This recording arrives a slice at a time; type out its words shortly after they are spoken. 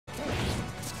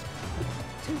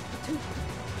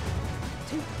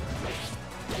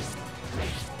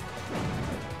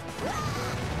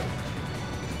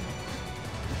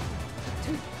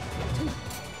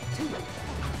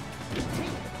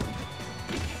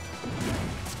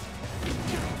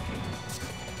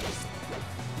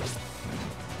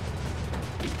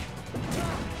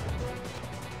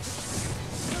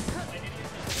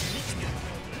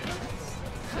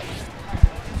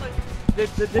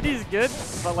The Diddy's good,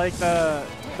 but like the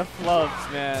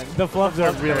flubs, man. The flubs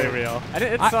are really real. And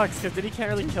it sucks because Diddy can't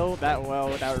really kill that well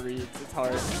without reads. It's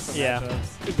hard. Yeah.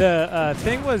 The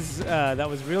thing was that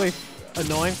was really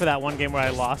annoying for that one game where I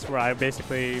lost, where I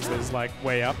basically was like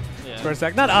way up for a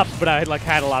sec. Not up, but I had like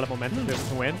had a lot of momentum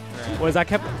to win. Right. Was I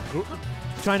kept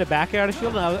trying to back air out of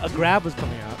shield, and a grab was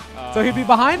coming out. So he'd be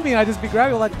behind me, and I'd just be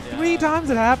grabbing. Like 3 times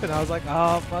it happened. I was like,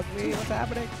 oh fuck me, what's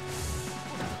happening?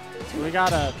 We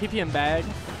got a PPMBag.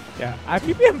 Yeah,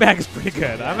 PPMBag is pretty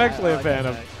good. Yeah, I'm actually a fan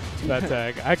of that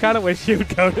tag. I kind of wish he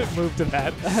would go to move to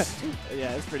that.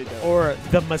 Yeah, it's pretty dope. Or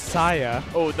the Messiah.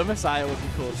 Oh, the Messiah would be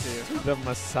cool too. The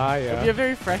Messiah. It'd be a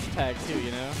very fresh tag too,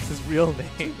 you know. It's his real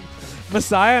name.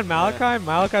 Messiah and Malachi. Yeah.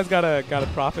 Malachi's got a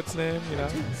prophet's name, you know.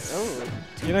 Oh.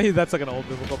 You know that's like an old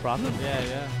biblical prophet. Yeah,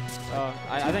 yeah. Oh,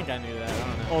 I think I knew that. I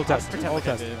don't know. Old Testament. Old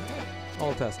Testament.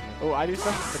 Old Testament. Oh, I do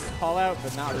stuff to call out,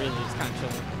 but not really. It's kind of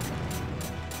chilling.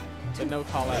 But no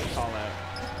call out.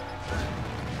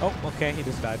 Oh, okay, he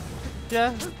just died.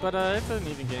 Yeah, but it's an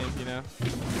even game, you know.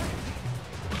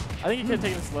 I think he could have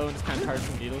taken it slow and just kind of charged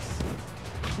some needles.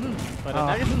 But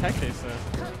now he gets a tech chase, so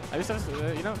I just have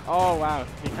to, you know. Oh wow,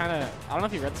 he kind of. I don't know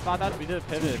if he red spot that, but we did a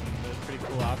pivot. It was a pretty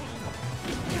cool option.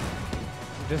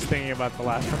 Just thinking about the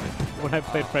last time when I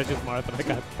played Phresh with Martha, I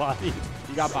got bodied.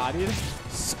 You got bodied?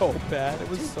 So bad. It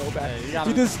was so bad. Yeah,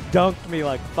 he just dunked me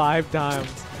like 5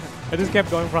 times. I just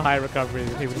kept going for high recoveries,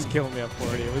 and he would just kill me at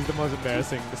 40. It was the most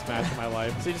embarrassing mismatch of my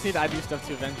life. So you just need Idostuff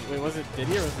to avenge. Wait, was it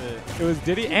Diddy or was it? It was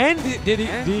Diddy and Diddy.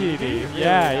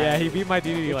 Yeah, he beat my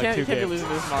Diddy like 2 games. You can't be losing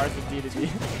this Mars with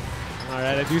Diddy.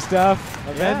 Alright, Idostuff.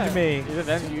 Avenge me. He's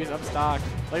avenging you. He's up stock.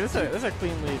 Like this is a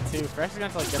clean lead too. Phresh is gonna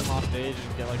have to like get him off stage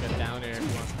and get like a down air if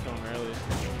he wants to kill him early.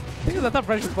 The thing is, I thought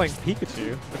Phresh was playing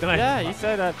Pikachu, but then he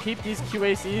said peep these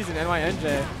QACs and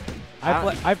NYNJ.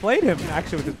 I played him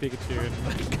actually with his Pikachu,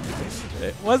 and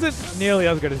it wasn't nearly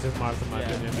as good as his Mars in my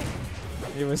opinion.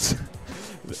 He was.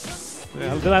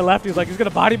 Then I left. He was like, he's gonna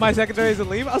body my secondaries and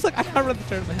leave. I was like, I can't run the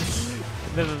tournament.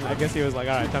 And then I guess he was like,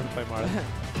 all right, time to play Mars.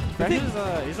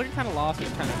 He's looking kind of lost when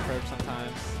he's trying to approach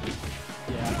sometimes.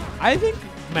 Yeah. I think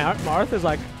Marth is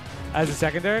like, as a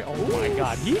secondary, oh my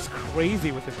god, he's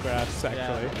crazy with his grabs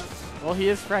actually. Yeah. Well, he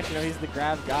is Phresh, you know, he's the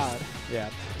grab god. Yeah.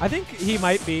 I think he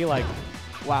might be like.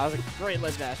 Wow, that was a great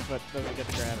ledge dash, but doesn't get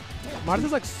the grab. Marth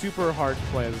is like super hard to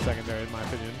play as a secondary in my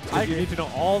opinion. You need to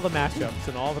know all the matchups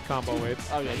and all the combo weights.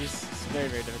 Oh yeah, he's very,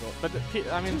 very difficult. But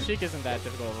I mean, Sheik isn't that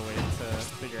difficult of a weight to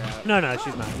figure out. No,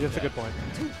 she's not. That's a good point.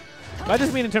 But I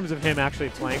just mean in terms of him actually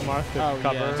playing Marth to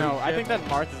cover. Yeah. No, I think that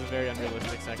Marth is a very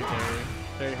unrealistic secondary.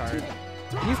 Very hard.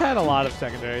 He's had a lot of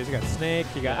secondaries. He got Snake.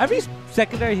 He got every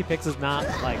secondary he picks is not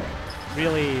like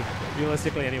really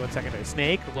realistically anyone's secondary.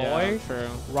 Snake, Roy,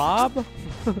 Rob.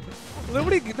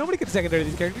 nobody can secondary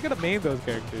these characters. You gotta main those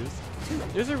characters.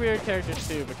 There's a weird character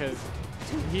too because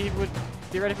he would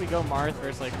theoretically go Marth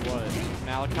versus like what?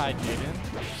 Malachi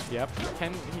Jaden. Yep.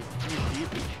 Can he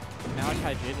beat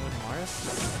Malachi Jaden with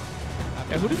Marth?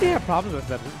 Yeah, who does he have problems with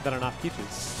that are not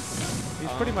Peaches?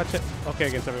 He's pretty much okay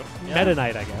against everyone. Meta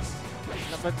Knight, I guess.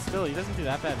 No, but still, he doesn't do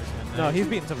that bad versus Meta Knight. No, he's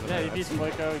beating some of them. Yeah, he beats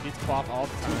Boyko, he beats Quap all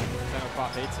the time. I know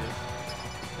Quap hates it.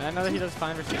 And I know that he does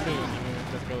fine versus Emu when Emu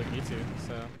doesn't go like Mewtwo,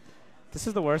 so. This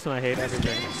is the worst and I hate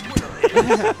everything.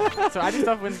 So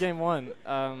Idostuff wins game 1.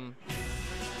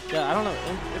 Yeah, I don't know.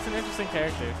 It's an interesting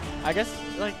character. I guess,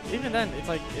 like, even then, it's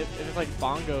like, if it's like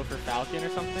Bongo for Falcon or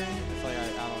something, it's like,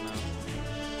 I don't know.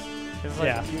 It's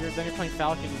like, then you're playing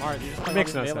Falcon Marth. You're just playing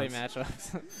all these melee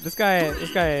matchups. This guy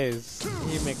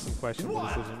he makes some questionable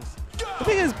decisions. The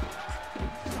thing is,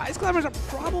 Ice Climbers are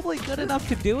probably good enough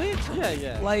to do it.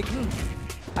 Yeah. Like,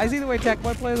 I see the way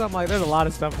Techboy plays, I'm like, there's a lot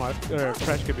of stuff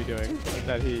Phresh could be doing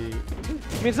that he.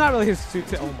 I mean, it's not really his suit.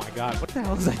 Oh my god, what the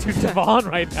hell is that dude Devon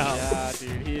right now? Yeah,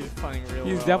 dude, he's playing real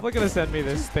He's definitely gonna send me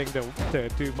this thing to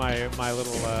do my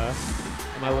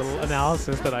little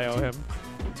analysis that I owe him.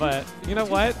 But you know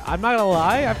what? I'm not gonna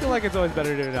lie. I feel like it's always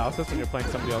better to do analysis when you're playing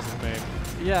somebody else's main.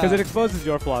 Yeah. Because it exposes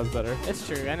your flaws better. It's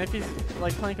true. And if he's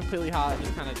like playing completely hot,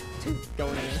 just kind of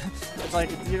going in, it's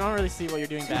like you don't really see what you're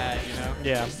doing bad, you know?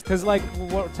 Yeah. Because like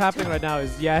what's happening right now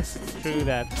is yes, it's true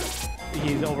that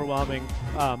he's overwhelming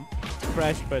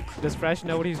Phresh, but does Phresh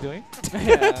know what he's doing?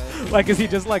 Yeah. Like, is he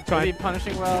just like trying? Is he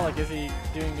punishing well? Like, is he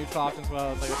doing neutral options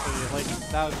well? It's like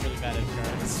that was really bad edge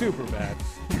guard. Super bad.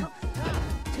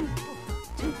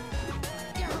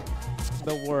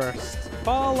 The worst.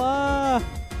 Paula!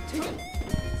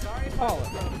 Sorry, Paula.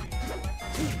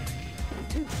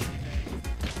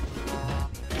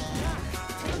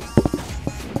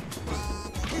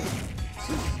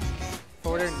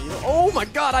 Forward air needle. Oh my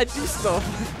god, I do stuff!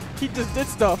 He just did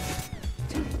stuff.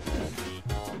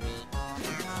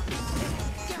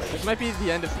 This might be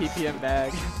the end of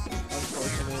PPMBag.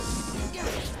 Unfortunate.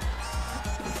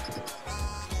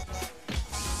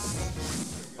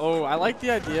 Oh, I like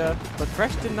the idea, but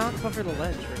Phresh did not cover the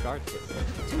ledge regardless.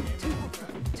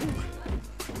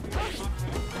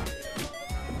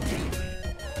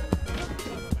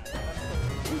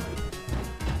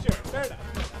 Sure, fair enough.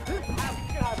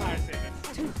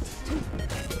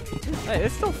 Hey,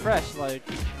 it's still Phresh, like,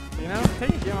 you know,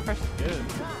 taking a game on Phresh is good.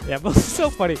 Yeah, but it's so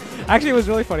funny. Actually, it was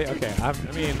really funny. Okay, I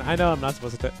mean, I know I'm not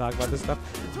supposed to talk about this stuff,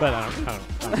 but I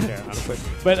don't care, honestly.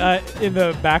 But in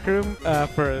the back room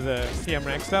for the PM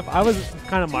rank stuff, I was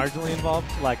kind of marginally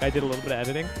involved. Like, I did a little bit of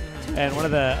editing, and one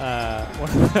of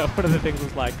the things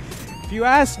was like, if you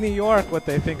ask New York what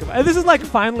they think about, and this is like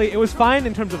finally, it was fine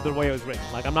in terms of the way it was written.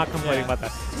 Like, I'm not complaining about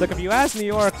that. It's like, if you ask New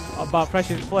York about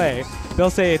Phresh's play, they'll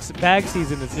say it's bag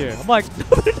season this year. I'm like,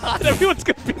 no, they're not. Everyone's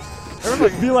gonna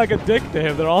be like a dick to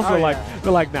him. They're also they're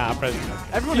like, nah,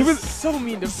 Phresh. Everyone was so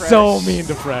mean to Phresh. So mean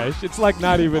to Phresh. It's like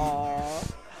not even.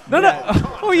 No.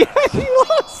 Oh yeah, he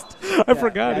lost. I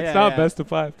forgot. It's not best of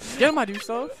 5. Get him,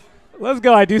 Idostuff. Let's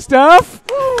go, Idostuff.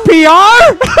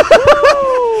 PR.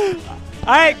 All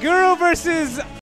right, Guru versus